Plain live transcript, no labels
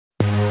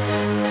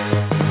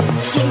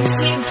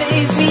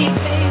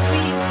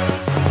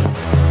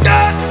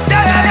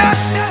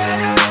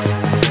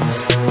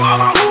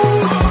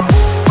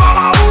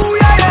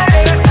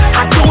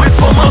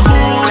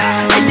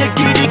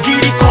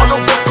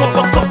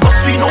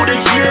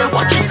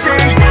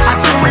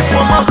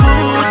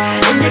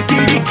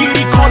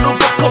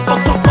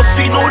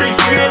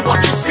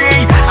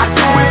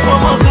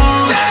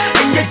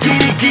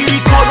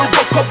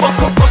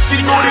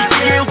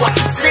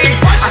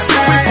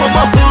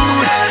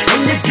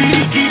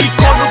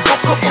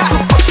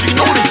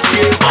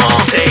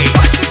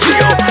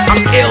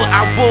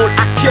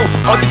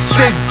All these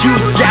fake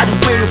dudes got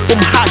away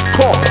from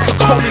hardcore, so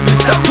call me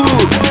Mr.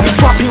 Hood.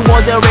 If rapping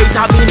was a race,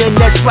 I'll be the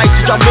next flight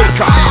to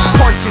Jamaica.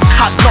 Punches,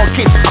 hot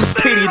knockings, I'm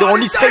spitting on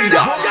this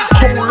hater.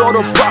 Whole lot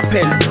of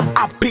rappers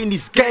up in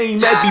this game.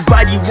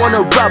 Everybody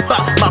wanna rap,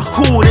 but my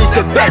hood is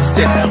the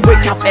bestest.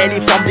 Wake up early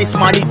from this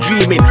money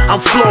dreaming.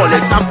 I'm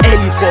flawless, I'm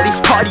early for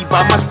this party,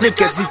 but my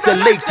sneakers is the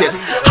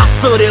latest.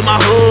 Hustle in my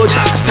hood,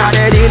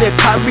 started in a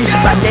Camry,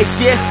 but next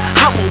year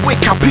I will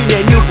wake up in a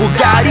new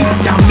Bugatti.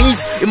 That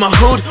means in my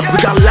hood we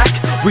got luck,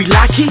 we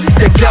lucky.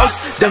 The girls,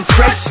 them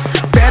fresh,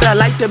 better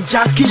like them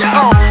jockeys.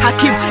 I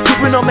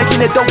keeping on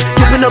making it dope,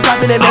 keeping on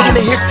rapping and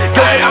making it hits.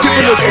 Girls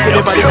keeping on shaking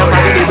their body,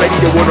 they ready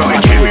to wanna rock.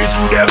 We give it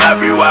to them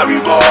everywhere we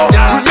go.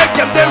 We make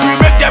them then we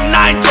make them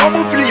nine to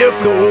move free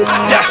flow.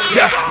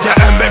 Yeah,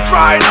 and be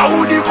try now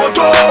who ni go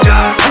to.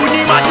 Who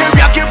ni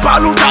material can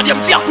paluta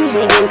them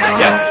tiakumo.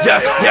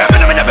 Yeah,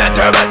 me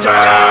better.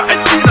 And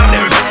tina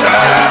them better.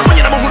 When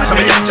you know who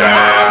say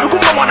yeah. Look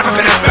come on if I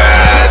finish.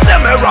 Say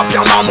me rap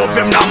your mama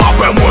them na ma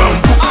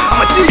I'm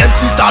a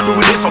TNT star doing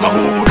this for my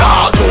hood.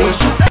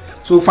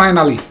 So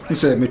finally, he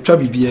said me try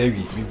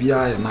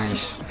BBI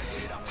nice.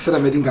 Said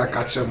I didn't get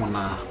catch him on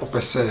a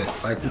opposite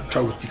like we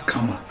try with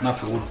camera, not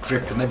for wood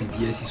trip and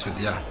BBS so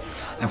there.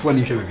 And for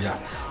any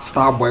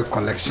Starboy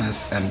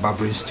Collections and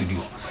Barbering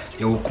Studio.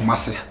 You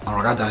Kumasi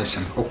and Raga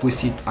Junction,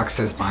 opposite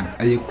Access Bank.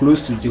 Are you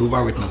close to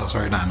Jehovah's Witness?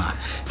 Sorry, Dana.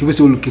 Give us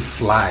all looking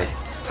fly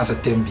as a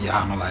 10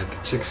 piano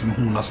like checks in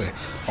whom I say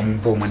on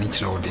Bowman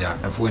each road there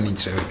and for any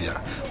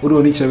trivia. We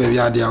don't need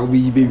trivia there,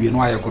 we baby and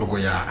why I go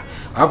ya.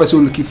 I was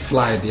all looking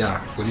fly there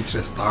for the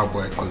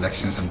Starboy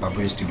Collections and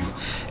Barbering Studio.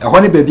 A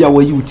honey baby,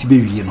 where you would be,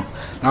 you know.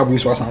 Now we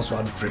was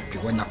answer drip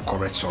when you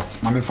correct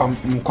shots. Mammy found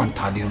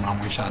contact in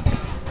Ramon Shad.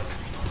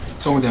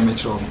 Some of them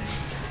metro.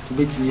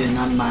 Beat me a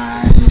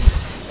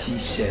nice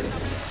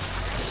t-shirts,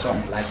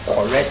 some like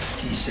correct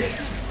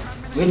t-shirts.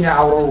 When you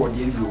are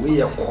already in the way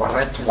a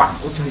correct one,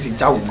 what means a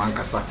Jaw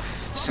Mancasa,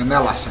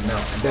 Chanel, and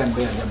then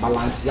the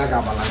Balenciaga.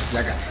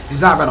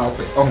 These are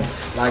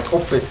like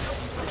open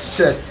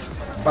shirts,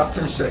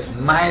 button shirt,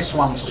 nice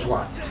one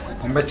swag.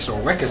 On metro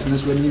workers in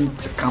this way need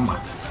to come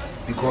up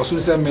because we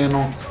say, man,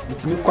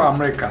 it's me call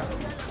America,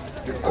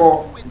 they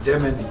call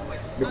Germany.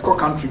 The core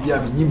country be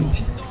a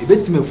unity. A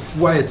bit me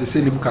fly to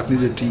say the book at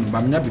the team,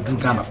 but me be do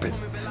Ghana pen.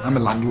 I'm a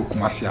Landu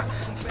Kumasia,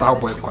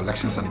 Starboy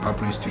Collections and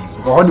Barbering Studio.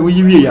 Go on the way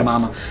you are,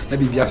 Nana. Let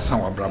me be a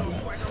son of Bravo.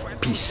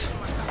 Peace.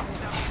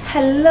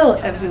 Hello,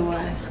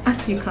 everyone.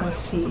 As you can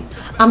see,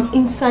 I'm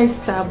inside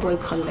Starboy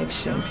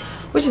Collection,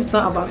 which is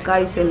not about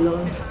guys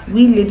alone.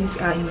 We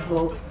ladies are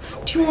involved.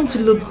 Do you want to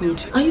look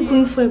good? Are you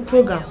going for a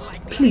program?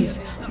 Please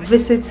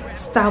visit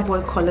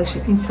Starboy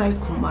Collection inside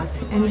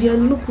Kumasi and your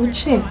look will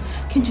change.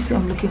 Can't you see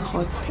I'm looking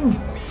hot?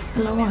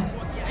 Alawan,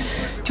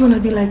 do you want to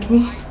be like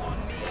me?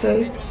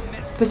 Okay,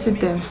 visit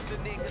them.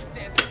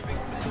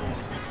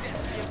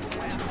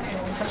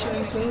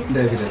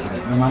 David,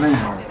 my man,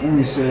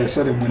 only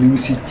said when you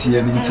sit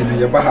here and into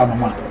your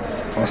Bahama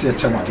or say a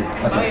chamati.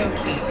 What I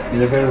say?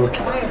 You're very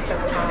okay.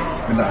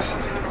 And that's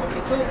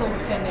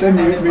send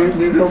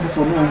me love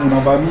for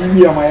no, but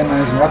me, my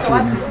nice what's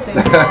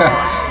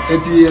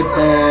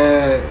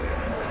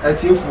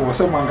it for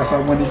someone got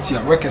some money to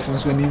work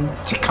as when in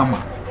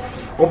Tikama.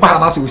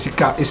 Obahanas will see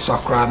car is so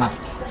crana,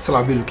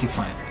 still be looking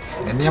fine.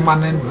 And the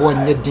man and boy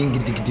near dingy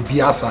the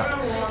piazza,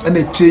 and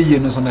a 3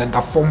 years on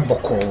a phone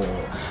boko.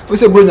 We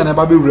say, bring a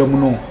baby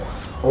remuno,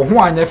 or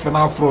one if an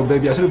afro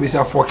baby, I should be a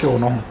 4K or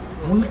no.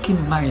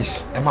 Looking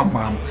nice, and my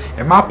mom,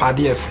 and my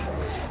paddy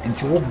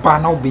until what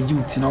banner be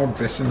you in our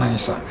dressing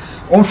nicer.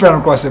 One friend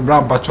across a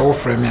brown batch of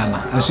frame,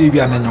 and so you be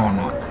an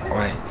annual.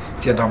 Why,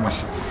 Tia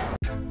Damas.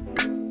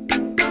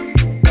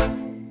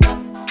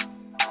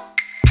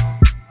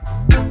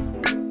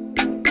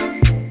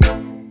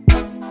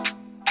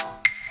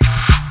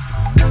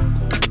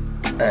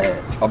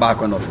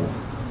 Back on the phone.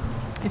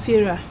 If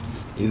you're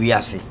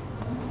a see,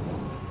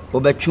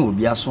 Obechu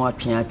be a swan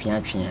pian.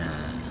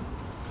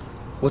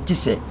 What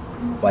is it?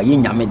 Why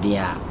in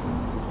Yamedia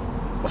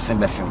was in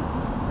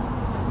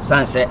Beffin?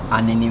 Sunset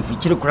and in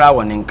feature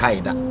crown and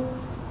Kaida.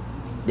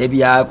 They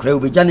be a crow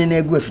be Johnny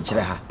Negu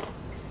feature her.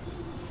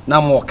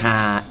 No more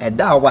can a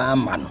dawa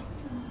man.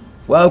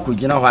 Well,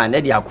 could you know why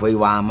Nedia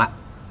Quawa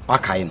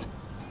Wakain?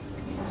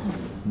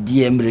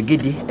 Dear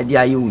Brigidi, a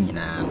dear union,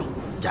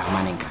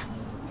 Jamanica.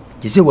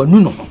 You say, well,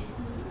 no,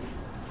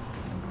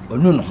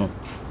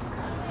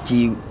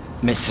 Ti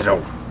Messero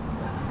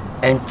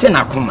and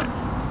Tenacuma.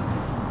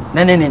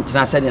 Nanen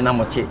and said in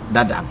Amote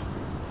Dadam.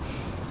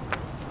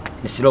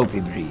 Messero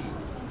Pibri,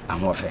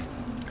 I'm offer.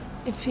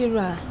 If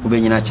you're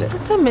Ubinache,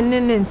 some men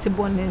and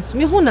Tibonens,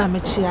 me who am a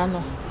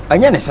chiano.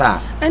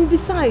 And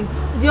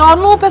besides, the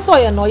no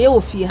person or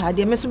your fee had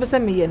the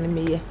Messu me and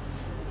me.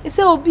 It's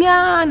a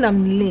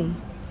Obianam lane.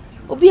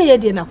 Obia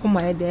didn't come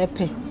my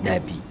depe.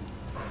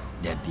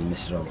 Debbie,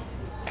 Miss Rowe.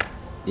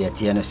 The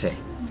Tiana say,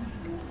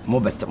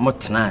 Mobet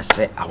Motna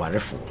say our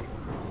refu.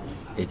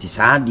 It is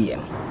our dear,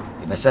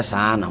 if I say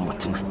Anna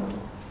Motna.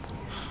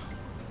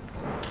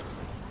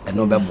 And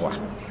no bebois.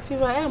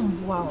 Here I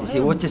am, wow. To say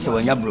what is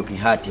when you're broken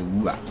hearted,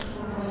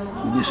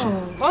 Bisu.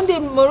 On the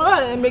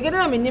moral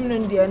megena me nim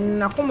no de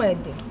na koma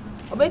ede.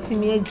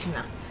 Obetimi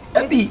agina.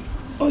 Ebi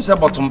on say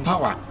bottom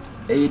power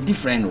e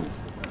different o.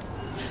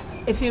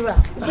 Efira,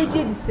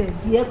 obeje di say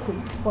die ekwe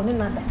one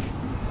nada.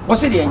 What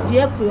say die? Die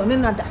ekwe one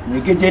nada.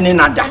 Negeje ni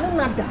nada. One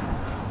nada.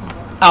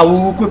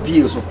 Awu ko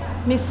pie so.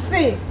 Me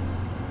say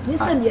me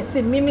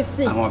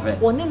say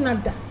one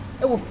nada.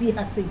 E wo fie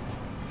ha say.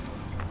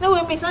 Na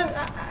we me san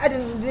I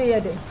didn't dey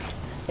there.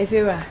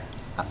 Efira.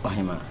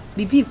 Ohima.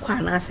 Bibi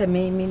kwa na say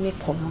me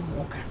kono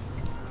woka.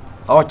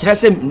 O kire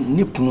se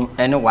ni kunu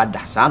ene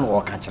wada sa na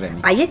wo ka kire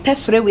me. Aye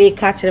tafre we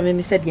ka kire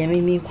me say de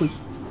me koi.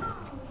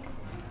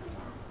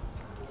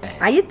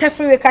 Aye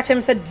tafre we ka kire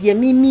me say de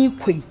me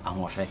koi.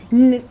 Ahofe.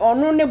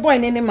 Ono ne boy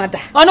ne mada.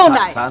 Ono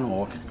nai. Sa na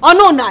wo ka.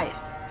 Ono nai.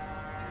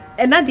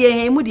 E na de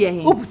hen mu de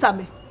hen. Opusa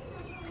me.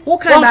 Wo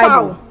kan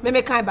Bible.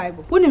 Me kan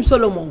Bible. Wonim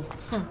Solomon.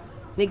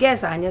 Ne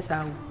guess anya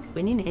sa wo.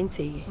 Weni na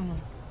enteye.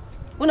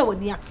 Wona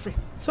woni atse.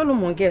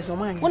 Solomon guess o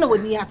man. Wona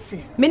woni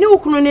atse. Me ne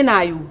okunu ne na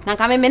ayo. Na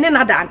nka me ne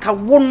na da nka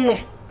wo no.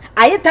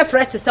 Aye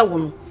tafre te se wo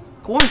no.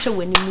 Ko won hwe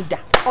wani mu da.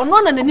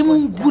 Ono na nanim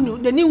ngu no,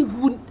 nanim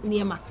ngu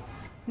niema.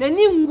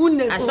 Nanim ngu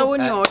ne. Asha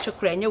woni o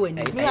twekura enye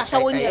wani. Me asha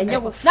woni enye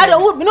wo. Na da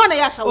me no na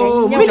ya asha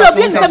wo. Me do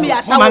bi nsem ya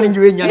asha wo. Me do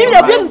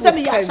bi nsem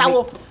ya asha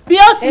wo. Bi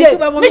osie.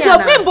 Me do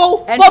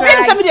bimbo. Bo bi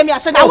nsem de me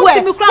asha na wo.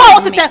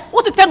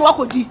 Wo tete no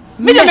akodi.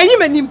 Me do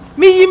manim.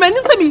 Me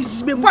yimanim se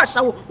me bo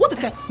asha wo. Wo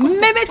tete.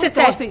 Me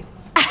tete.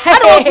 I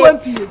don't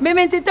want to be.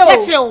 Me tete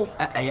o.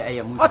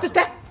 Aya mu. O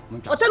tete.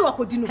 O tete no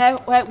akodi no.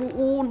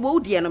 Wo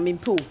de no me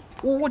mpe o.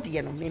 Wo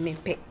de no me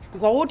mpe.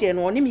 Because wo de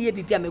no oni me ye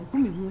bibia me gu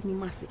me hu ni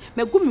mase.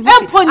 Me gu me hu.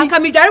 Anka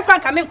me dware kran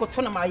ka me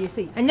nkoto na ma ye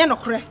sei. Enye no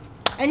kre.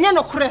 Enye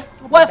no kre.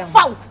 Wa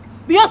faw.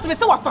 Beyonce me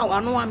say wa faw.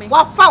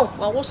 Wa faw.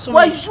 Wa so.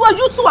 Wa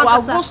yusu wa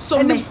kasa. Wa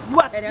so me.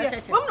 Wa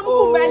mo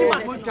mu mani ma.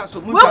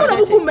 Wa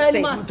mo mu mani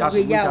ma.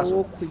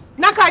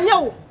 Na ka anya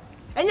wo.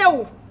 Enye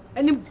wo.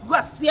 Ani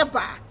guasie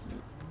ba.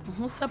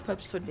 Hu sa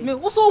pepso de. Me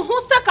wo so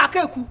hu sa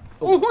kakaku.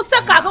 Hu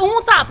sa kaka,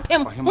 hu sa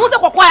pem. Hu sa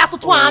kwakwa ya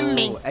toto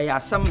amen. E ya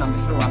asam na me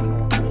fere wa no.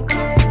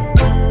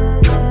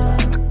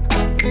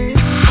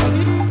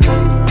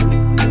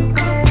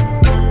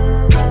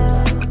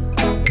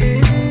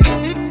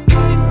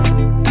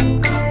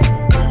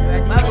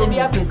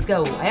 Obia pesca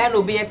o. Aya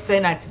no be yet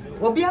senate.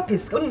 Obia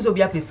pesca. Onum so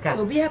obia pesca.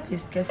 Obia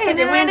pesca. Say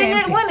the when e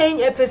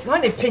pesca,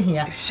 when e pay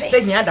here.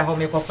 Say here da ho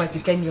me kwa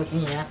sika ni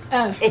otin here.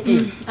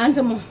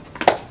 Antemo.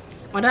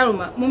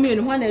 Madaroma, mummy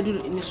no na do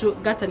ni so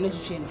gata na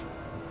twetwe no.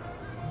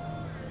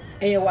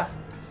 Eyewa.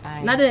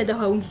 Na de da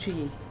ho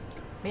untwetwe.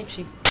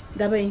 Metri.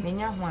 Da bai.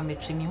 Menya ho a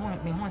metri me ho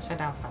hye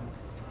da mfa.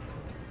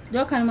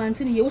 Do kan man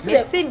tin ye wo se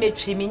say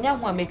metri menya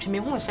ho a metri me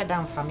ho hye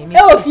da mfa me. E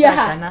ofia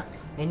ha na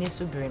eni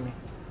so bere me.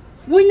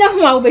 Wunya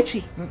ho a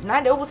obetwi.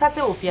 Na de obusa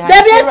se ofia ha.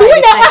 Da bi enti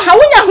wunya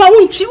ho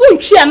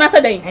wuntwi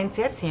anasa dan.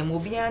 Enti etem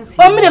obi anti.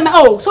 O me dem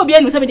so obi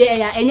anu se me de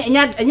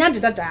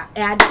enya dada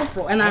e ade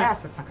foforo na. Ya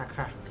asesa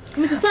kakra.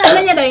 Mrs. Sir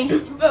enya dan.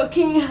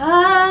 Broken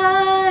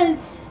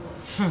hearts.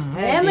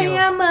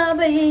 Yama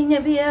benya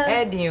bia.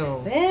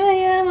 Edio.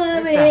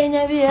 Yama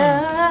benya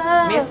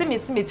bia.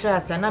 Me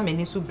trasa na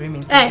meni so bere me.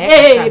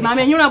 Ma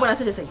me nyuna bola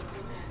se say.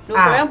 No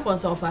for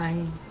empons of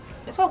ahin.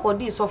 Me so ko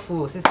di so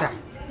fu sister.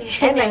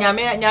 Ena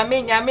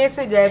nyame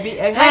se ja bi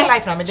high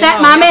life na me de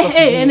ma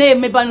me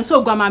me ba no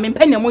so gwa ma me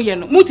mpene mo ye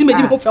no muti me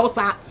di ho fe o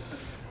sa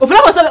o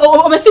fela ko se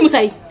o be simu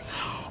sai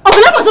o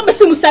fela ko se be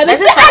simu sai be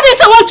se ade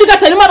se won tuga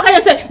tani ma ka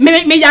se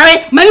me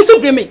yare mani so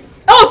bre me e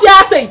o fi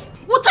asai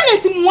wo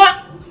talent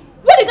muwa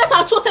wo di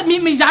gata to se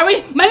me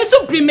yare mani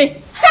so bre me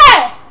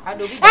hey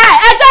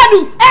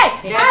ajadu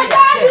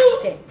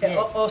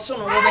o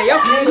sono wo be yo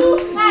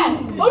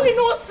o ni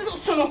no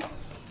sono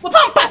wo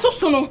pampa so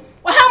sono.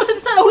 What happened to the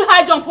son who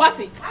high jump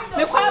party?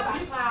 Me kwaba.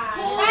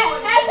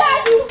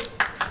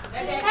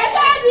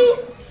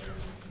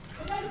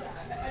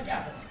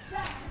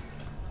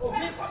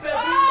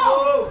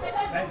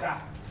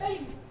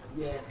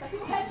 Yes.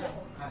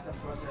 As a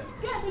project.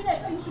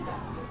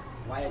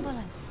 Why?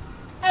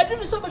 I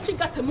do so much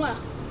chicken.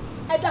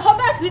 At the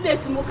Hobart 3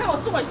 days, and we'll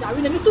so much. I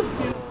mean,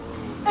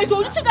 I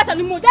told you chicken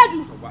and more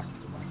dadu.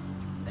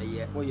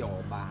 Oh, you're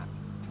bad.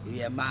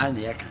 You are man,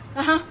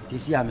 you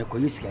see, I'm a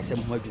coisca, some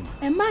module.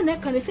 And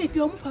man, can I say if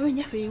you're moving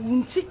your way,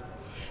 won't it?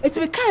 It's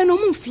a kind of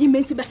moon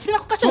female to Bassina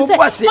Cotton.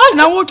 Oh,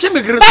 now what can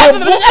make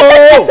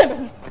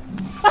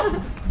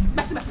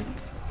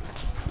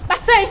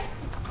say,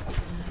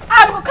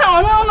 I will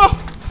count no.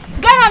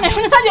 Get on the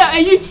Hensadia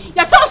and you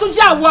toss of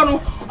Jar one or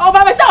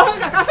by myself,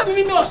 I said,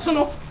 me or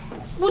sono.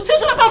 We'll see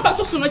some pampas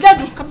so soon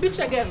again, come bitch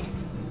again.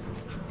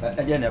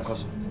 Again, of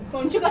course.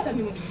 Don't you got a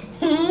new?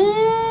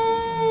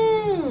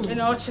 You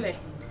know, Chile.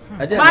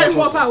 I didn't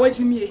know how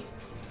to me.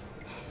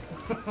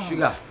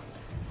 Sugar.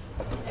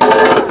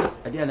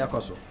 I didn't know.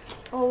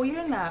 Oh,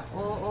 you're not.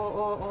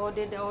 Or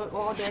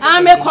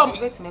I may come.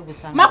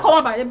 My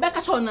call by the back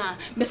of Sona.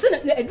 Messin,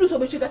 a do so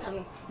much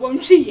better.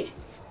 Won't she?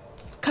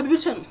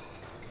 Capuchin.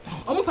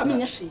 Almost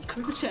familiar, she.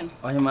 Capuchin.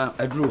 I am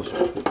a draw.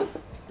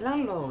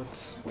 Landlord.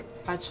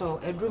 Pacho,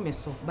 a dream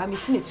so, but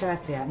Miss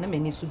Smithrasia, no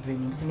many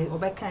submarines, or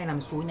by kind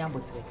I'm so young,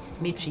 but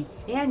Mitri,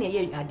 and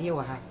a idea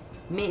of her.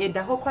 May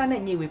the whole crown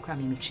and ye will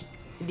cram Mitri.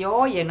 The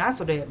oil and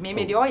answer the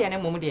maybe the oil and a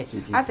moment.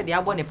 I said, I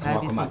want a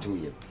private 2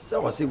 years.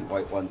 So I see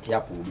one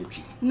tap will be.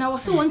 Now,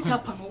 so one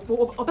tap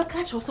or back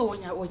catch or so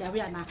on your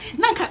Yariana.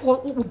 Nanka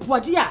or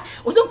dear,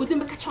 or some could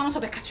make a chance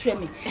of a catch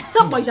me.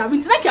 Some boys are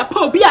in like a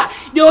pobia.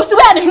 They also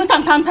wear the hint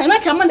and time, I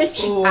can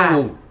manage.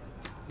 Oh,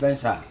 then,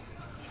 sir.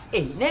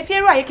 Eh,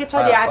 nephew, I can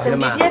tell you at the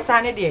media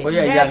Sunday. Oh,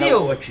 yeah, you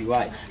what you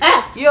why.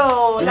 Ah,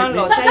 yo,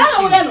 landlord.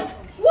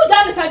 Who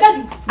done this? I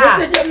done.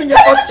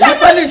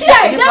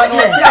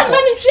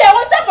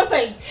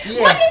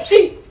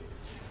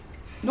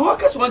 No, I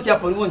just want to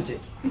happen, won't it?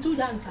 Two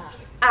dancer.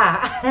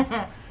 Ah,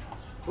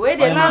 where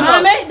the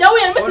mamma, the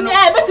way I'm betting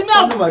me,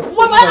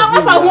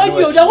 what I want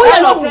you, the way I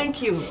know,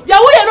 thank you. The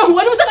way I know,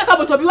 when you say a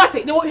couple of you, what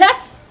it,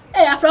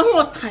 hey, after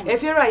what time?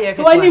 If you're right,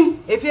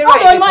 if you're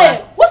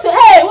right, what's a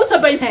hey, what's a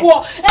bay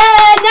for?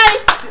 Eh,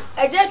 nice.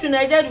 I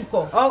did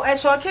call. Oh, I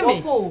saw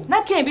Kimmy.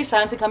 Not can't be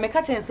Santa come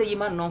catch and say you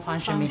man non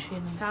function me.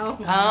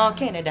 Oh,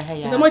 Canada,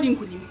 hey, I'm wedding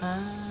with you.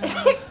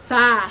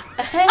 Sir.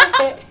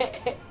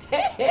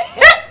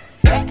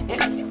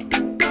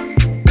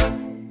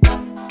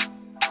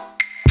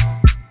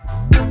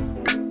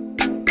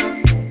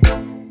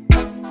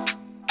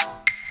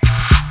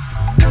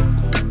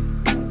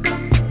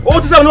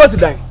 What is a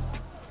dying?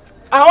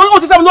 I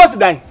want to say no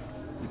dying.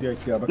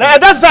 Now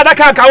that's that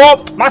can't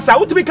come, Massa.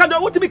 What to be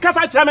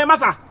Casa Chame,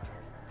 Massa?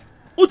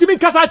 What to be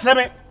Casa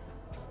Chame,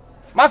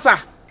 Massa?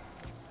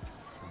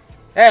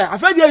 Eh, I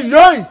fed you,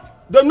 no,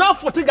 do not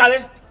for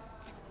Tigale,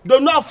 do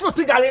not for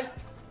Tigale.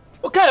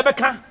 Okay,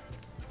 Rebecca.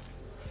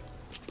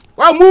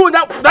 Well, move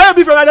now, that'll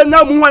be for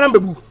now, move one number.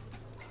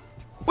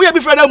 We have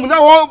been for them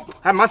now,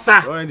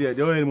 Massa.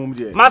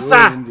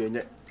 Massa,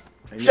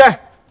 share.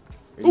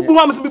 Who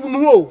wants to be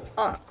moved?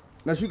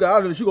 Na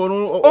sugar no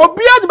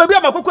obi adu baby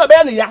amakoko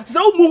be na ya se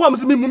wo mu hom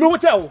se me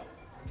hotel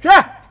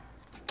hwe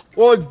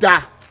o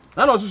da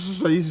na no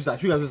so yesu sa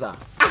sugar so sa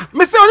ah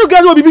me se onu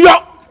ga no bibi yo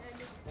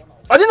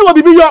odi no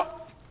bibi yo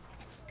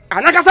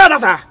anaka sa na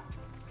sa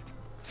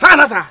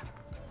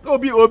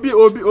obi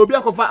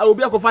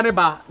akofa ne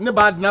ba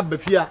na ba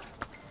fia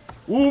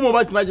wo mo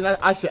ba tuma gina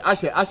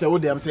ahye wo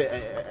dem se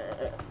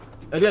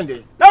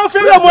ende na o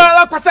fere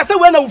mo kwasa se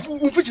we na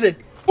umfichire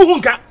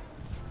uhunka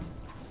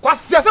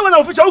kwasa se we na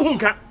umfichire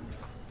uhunka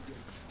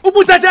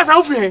Ubunta just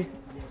out for him.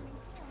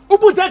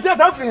 Ubunta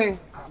just out for him.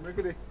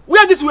 We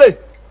are this way.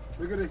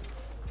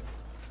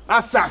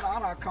 Asa.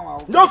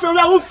 No feel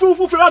who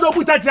feel out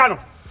Ubunta Jano.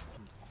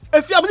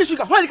 If you have any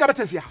sugar, why the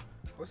cabinet fear?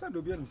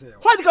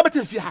 Why the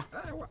cabinet fear?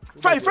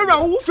 Fine,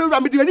 who feel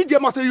me? The idea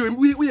must say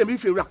we are me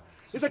feel.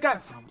 It's a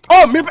cat.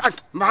 Oh, maybe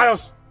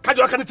Miles. Can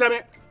you tell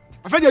me?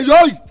 I feel the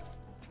yoy.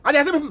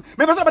 I said,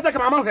 maybe somebody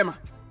come among him.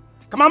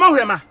 Come among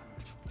him.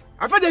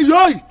 I feel the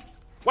yoy.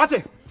 What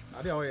it?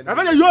 I feel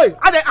you.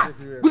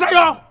 Who's that? You?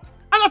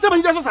 I'm not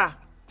telling you this, sir.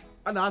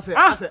 And I say,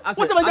 what's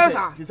the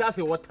matter? He says,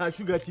 what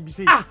sugar to be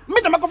saying? Ah,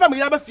 me the macofam,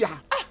 you have a fear.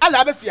 I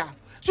have a fear.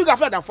 Sugar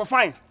father for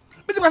fine.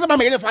 But it was a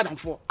man father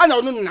for. I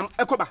don't know,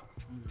 a coba.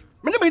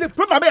 Many made the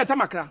proper bear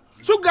tamakra.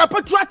 Sugar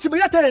put to watch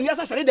me and yes,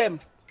 I shall them.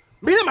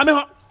 Me,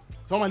 mamma.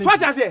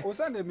 What I say?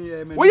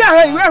 We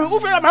are here, who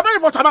feel my very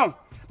bottom.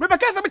 Maybe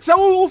because I'm so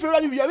who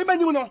feel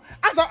you know,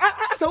 as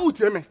a who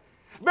tell me.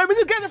 Baby,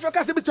 you get it for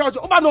Cassie Charge,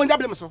 Oba no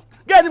Diablo.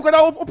 Get him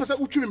because opposite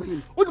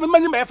Uchim. What the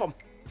money may from?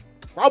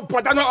 I'll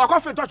put down a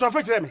coffee touch of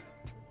me.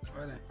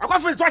 A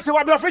coffee touch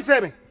of your fridge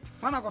me.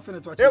 One of coffee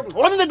touch.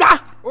 What is the da?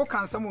 Oh,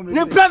 can someone be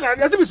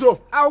planning as if so?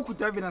 How could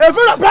have been a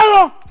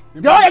panel?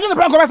 The other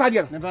plan of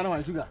idea.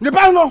 Never sugar. The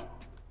panel.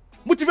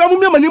 What if you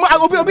have money? I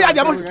will be at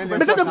the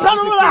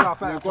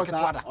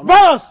panel.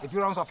 Boss, if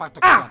you're also factor.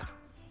 I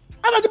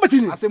don't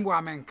think I assemble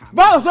a man.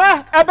 Boss,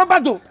 a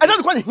babado. I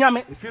don't quite hear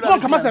me. If you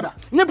don't come up,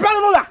 you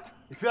plan.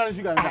 If you are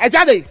sugar, I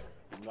tell you.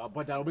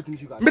 But I'll be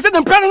sugar. Mr.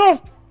 the panel.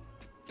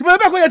 To be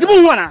back with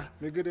you, Mona.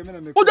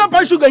 Who don't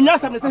buy sugar?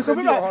 Yes, I'm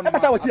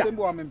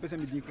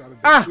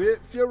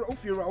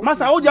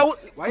Master,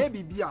 why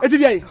be beer?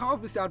 How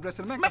is the address?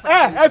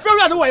 I feel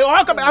right away.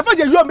 How come I find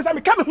you?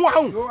 Mr. Coming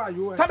home.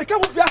 Some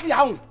come with you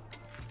home.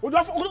 Who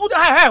don't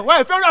have?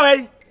 Why, feel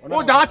away?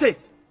 Oh, Dante.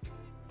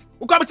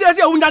 Who come to tell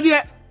you,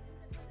 Undadia?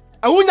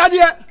 I won't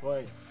idea.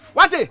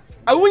 What it?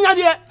 I won't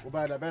idea.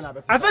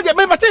 I think you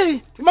remember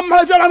tea.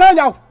 Mamma, if you're a man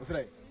now.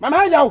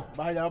 Mamma, now.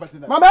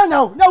 Mamma,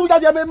 now. Now,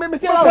 that you may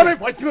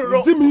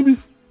tell Jimmy.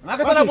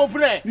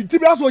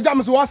 Jimmy also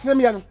jams was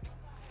Semian.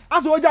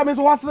 As well, jams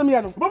was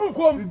Semian.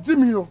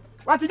 Jimmy.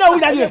 What you know?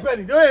 No,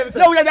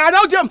 I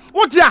know Jim.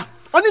 What's ya?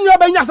 I didn't know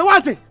about you.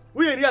 What it?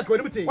 We are here.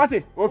 What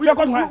it? We are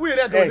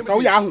going. So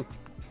young.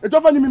 It's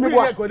often me.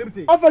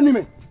 Often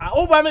me. I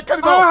over me.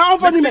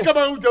 Often me.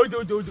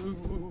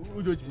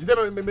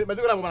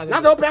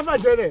 That's all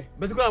perfect journey.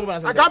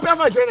 I can't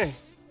perfect journey.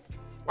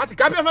 What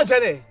can't perfect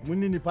journey?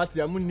 Munini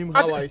party, I munnim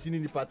how I seen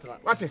in the patra.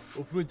 What it?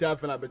 Of fruit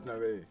half and a bit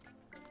away.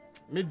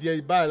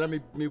 Media by let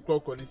me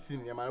call this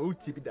scene. My old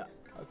tip that.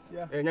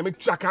 And I mean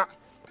tracker.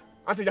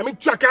 I said, I mean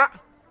tracker.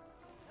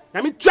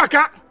 I mean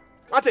tracker.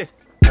 What's it?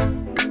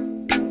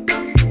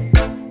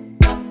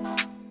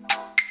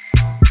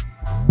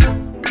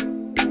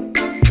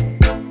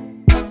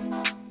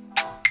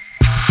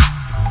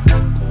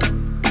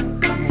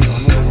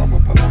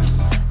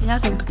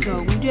 Yes, I'm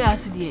good. We do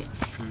ask the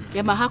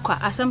Yamahaka,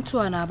 as I'm to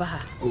an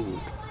abaha.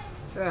 Oh,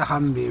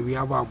 Hamby, we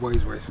have our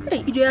boys' voice.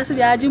 Hey, you ask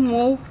the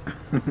Ajimo.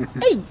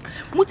 Hey,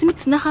 what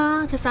meets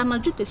Naha, just I'm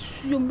not just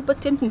but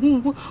 10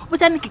 who,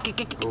 but I'm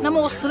no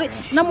more sleep,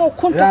 no more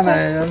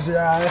contact.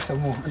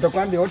 The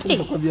one the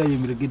autumn could be a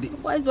giddy.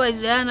 Why boys,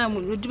 the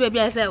animal would be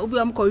as I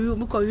will call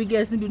you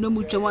guys and be no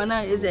much one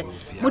is a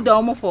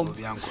good form.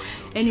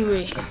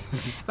 Anyway,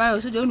 I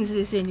also don't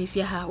say if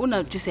you have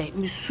one to say,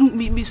 Miss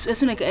as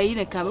soon as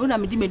I come, when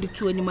I'm demoted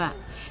to any man,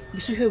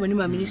 Miss her when you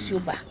are Miss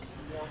Yoba.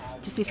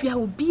 Just if you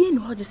have been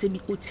what to say, me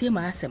could say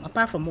myself,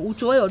 apart from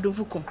Utoy or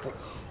Dovu comfort.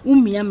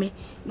 Umiame,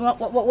 no,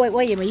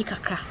 why you make a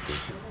crack.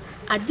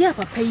 I dare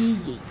papa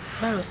ye,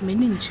 Varus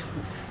meninch.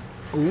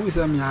 Who is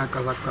a Mia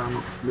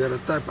Kazakano? We are the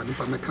type of the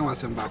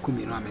Pamakawas and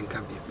Bakumi Ramen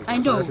can be. I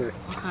know.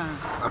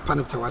 A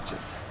panic to watch it.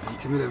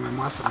 Intimidate my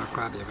master and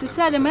crowd. She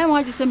said, the man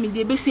wanted to send me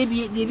the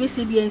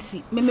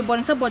BCBNC, Mimi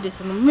Bonnet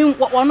bodies, and mean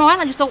what one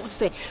I just want to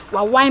say,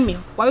 why me?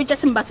 Why you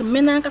just but a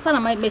man and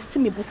Cassana might miss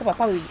me,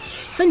 Papa.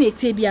 Send it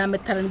to be a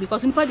metal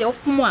because in part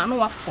of more,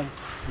 no form.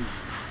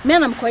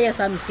 Man, I'm quite as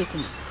I'm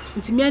mistaken.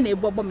 It's me and a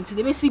bob to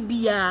the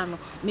BCB,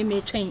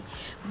 me train,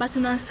 but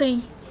in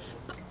saying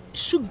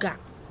sugar.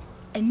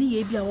 And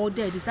ye be all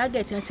dead. This I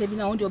get and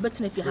saving on your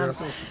betting if you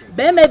have.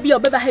 Bear may be your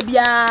better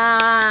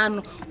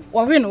hebian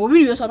or win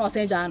you son of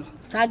St. John.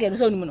 Sagan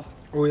is only.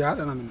 Oh, yeah,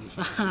 I mean,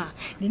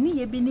 the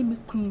knee be name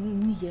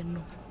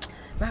no.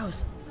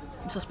 Rouse,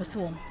 suspect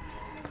one.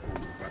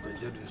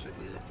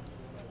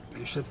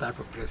 You should type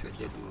of place a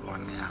jet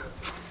one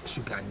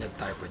sugar and net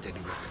type of jet.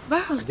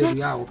 Rouse,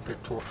 we are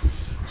petrol.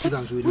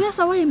 Where's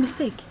a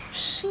mistake?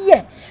 She,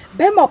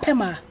 Bema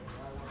Pema.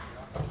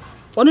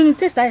 Only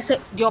test I said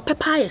your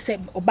papa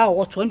said about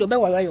what when you be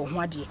where you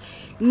want dear.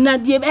 Na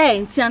dear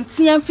eh tian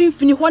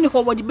fin one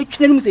what the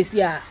between says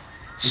ya.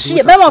 She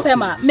be more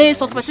pema may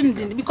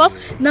suspecting because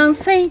nan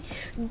saying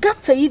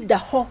got to eat the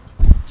ho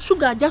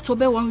sugar just to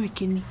be 1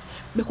 week ni.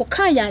 Me ko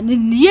kan ya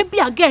ni bi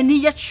again ni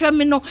ye hwe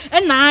me no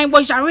e nan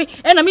bo jare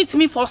e na meet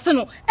me for se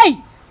no. Hey,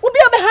 obi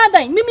obe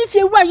handan me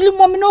fie wa yiri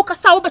mo me no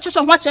kasa wo be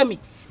hwehwe ho acha me.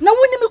 Na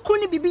woni me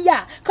kunu ni bibi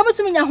ya ka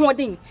betumi nya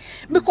hoden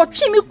me ko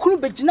twi me kunu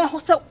begina ho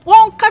se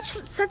won catch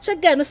such a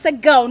girl no se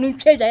girl no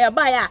twa ya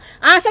ba ya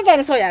an se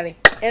girl so yare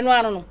eno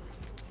ano no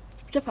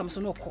twa fam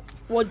so no ko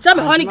wo jam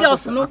honey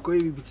girls no ko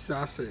e bi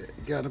sa se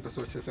girl no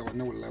person che se won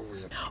no level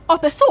ye o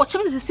person wo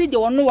chem se se de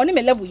won no won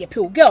me level ye pe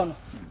o girl no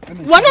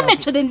won me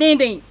twa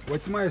den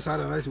what my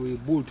side and I say we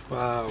bold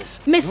pa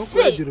me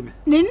say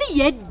ne ni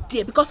ye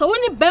de because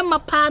woni be ma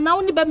pa na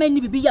woni be ma ni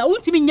bibi ya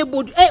wontimi nye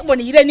bold e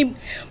woni yire nim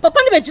papa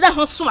ne be gina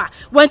ho so a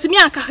wontimi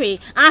anka hwe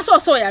an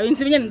so ya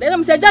wontimi nye ndem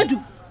me say jadu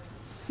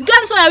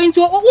gan so ya wonti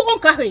wo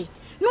nka hwe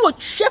no wo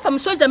chef am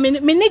so ja me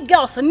ni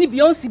girls ni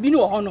Beyonce bi ni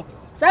wo ho no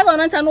say go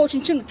na nta no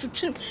chinchin to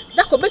chin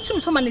da ko be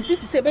chim to ma ne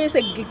sisi se be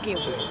say gege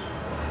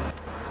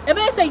e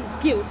be say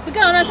gil the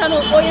girl na nta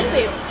no o ye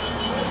say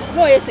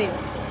no ye say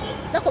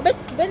that could be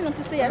not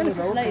to say, I don't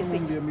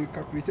say,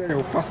 calculate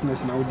your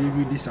fastness now. They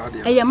read this out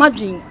there. I am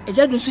imagining a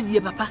judge should be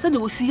a papa said they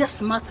will see a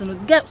smart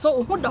and get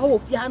so what the whole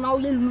of ya now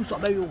you lose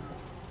over you.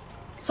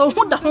 So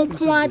what the home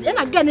quad and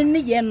again in the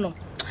yen.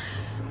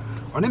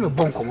 On name a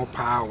bonk or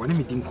power, when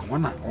we didn't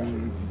come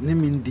on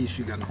naming this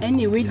sugar.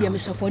 Anyway, dear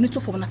Mr. For need to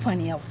for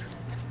funny out.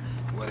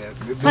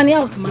 Funny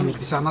out, mammy.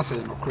 It's an assay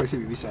or crazy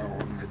visa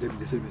or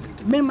the same.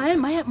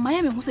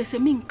 Miami who says a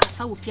mean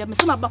cassa with you,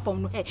 Miss Mabba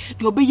from no head,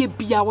 to obey a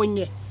beer 1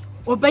 year.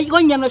 Obey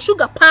one yana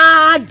sugar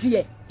pa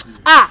dear.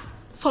 Ah,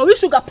 sorry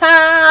sugar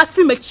pa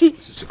fimechi.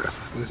 Sugar,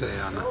 say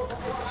Anna.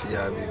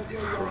 Fia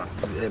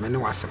be many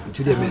was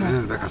to the men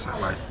and back as I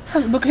like.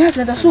 But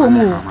that's so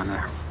more.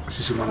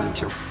 Susan and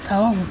Chill.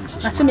 So,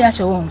 that's me at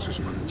your own.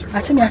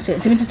 That's me at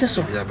it. It's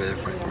so. Yeah, very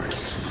fine.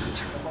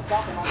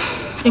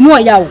 A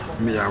more yaw.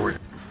 Me away.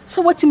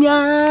 So what me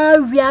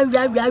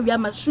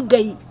my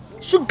sugar.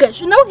 Sugar,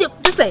 you know, you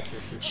say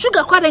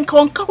sugar quite and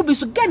can't be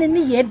so getting in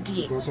the head,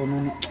 dear.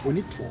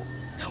 Only 2.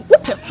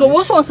 So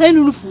what's on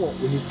saying for?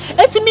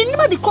 It's a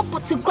minimum the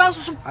corporate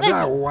grass.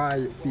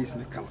 Why face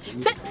the color?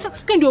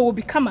 Skin will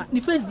become the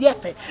first dear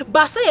fair.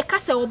 But say a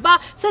castle or bar,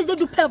 say you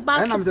do pay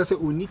back. And I'm just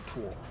only 2.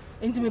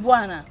 Into me,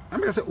 Buana.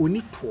 I'm just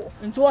only 2.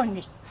 Into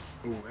one.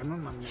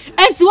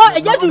 And to what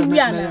a young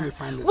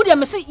would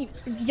I say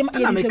you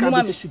make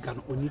a sugar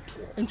only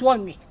 2. Into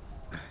one way.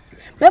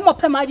 Bema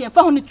pema dia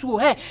fa honi tuo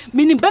he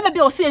menim bema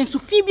be o se ensu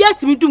fi bia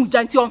timi dum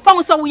janti on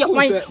fa so wo ye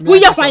hwan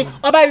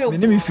obayo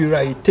menim fi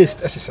right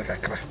taste ese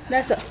kakra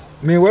that's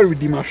me where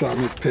we ma sha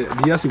me pe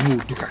dia se mu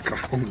du kakra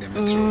on dem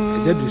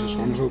metro eja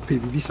du so pe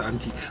bibi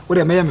santi wo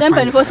de me ye me fan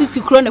dem city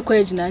kro ne kwa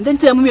agina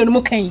ndente mu mienu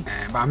mu kan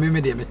ba me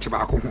de me te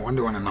ba ko ho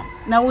onde wona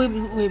na we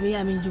be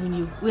ya me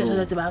njuni we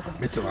so te ba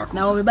ko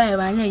na wo be ba ya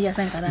ba nya ya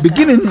san kana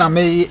beginning na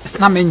me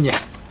nye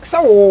sa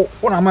wo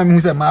na ma me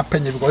hu se ma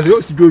penye because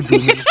you do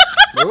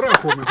Ora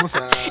ko me ho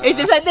sa. It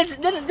is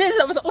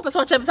this open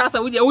so check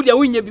sasa we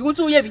nya bi wo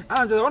ye bi.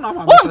 Ah, je wona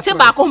ma. Wo nte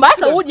ba ko ba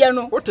sa wo de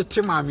no. Wo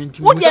tete ma me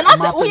nti. Wo de na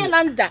sa wo ye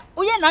nanda.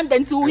 Wo ye nanda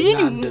nti wo ye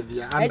ni.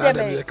 Anda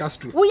be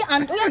castro. Wo ye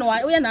no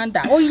wo ye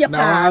nanda. Wo ye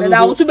pa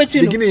da wo tu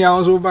betwi no. Begini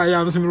ya so ba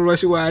ya so me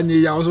rush wa anya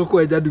ya so ko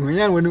eja du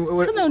nya woni.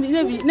 Se na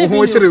ne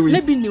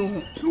bi ni ho.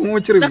 Wo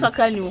chire wi. Na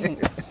kakra ni ho.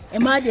 E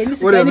ma de ni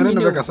se Ora ni me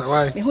ni. no kasa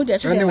wai. Me ho de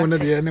Ene wona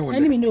de ene wona.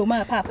 Ene mi no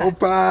ma papa.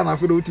 Opa na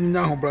fe do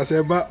tinya ho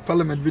brase ba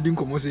parliament bi din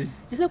komo se.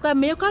 Ise kwa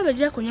me kwa be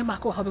je akonya ma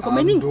ko ha be ko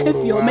meni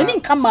nkafio meni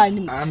nkama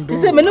ni.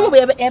 Ise me no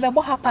be be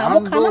bo ha pa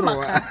mo kana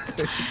maka.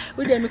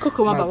 We de me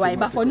kokoma ba wai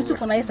ba for ni to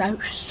for na yesa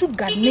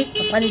sugar ne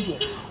papa ne de.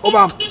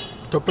 Oba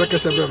to preke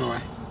se bre me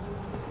wai.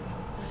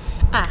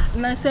 Ah,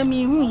 na se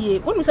mi hu ye.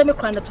 Wonu se me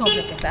kwa na to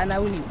preke sa na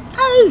woni.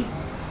 Ai.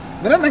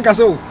 Mera nan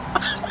kasa o.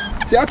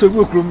 Ti ato bi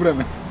okrum bre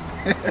me.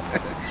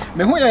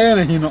 Me hu ya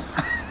na hino.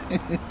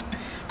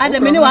 Ada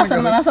me ni wasa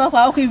na sa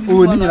kwa ko bi.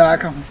 O ni na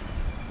aka ho.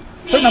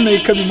 So na me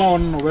ka bi ma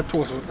won no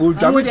beto so. O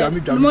dwami.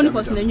 Mo ni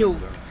pos na nyo.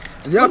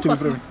 Ya to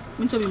bre me.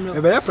 Minto bi mro.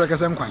 E be ya preke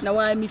se nkwan. Na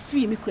wa mi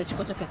free mi kura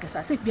chikoto preke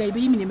sa. Se bia be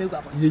yimi ne megu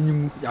abo. Ye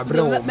nyimu ya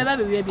bre wo. Me ba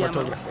be wi bia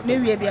ma. Me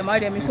wi bia ma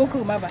de me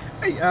kokuru ma ba.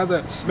 Ai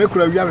ada me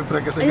kura wi am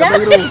preke se ga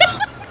be ro.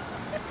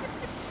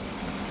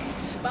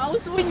 Ba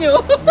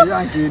usunyo. Me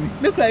ya nkeni.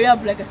 Me kura wi am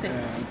preke se.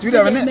 Tu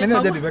da me ne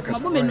de be ka. Ma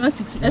bo me no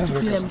ati free na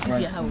mti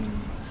bia ha wo.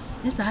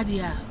 Ni sa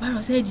dia, ba ro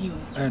se di o.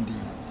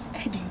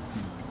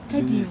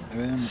 Edi.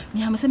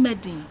 Mi am se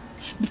medin.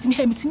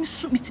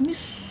 Mitimi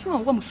su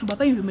wa musu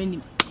baba yirumani.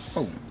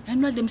 Oh.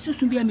 Eno dem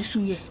susu bia me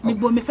sunye. Me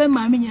bo me fa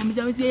ma me nyina me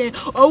ja se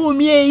owo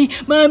mi ei,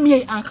 ma mi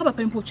ei anka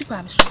papa mpo twi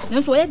kwa me so.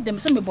 Nanso ye dem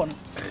se me bo no.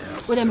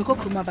 Wo dem me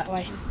kokuma ba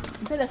wai.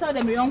 Nse da sa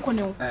dem me yonko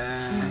ne wo.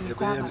 E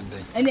ko ye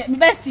den. Ene me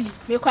bestie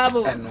me kwa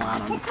bo. Eno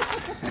ano.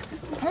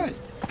 Hai.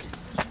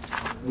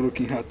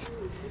 Broken heart.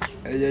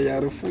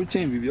 Ya full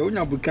chain bibi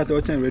onya bukata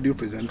o chain radio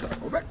presenter.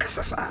 Oba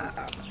kasasa.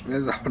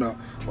 Weza hono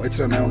o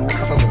tira na no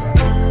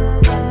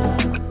kasasa.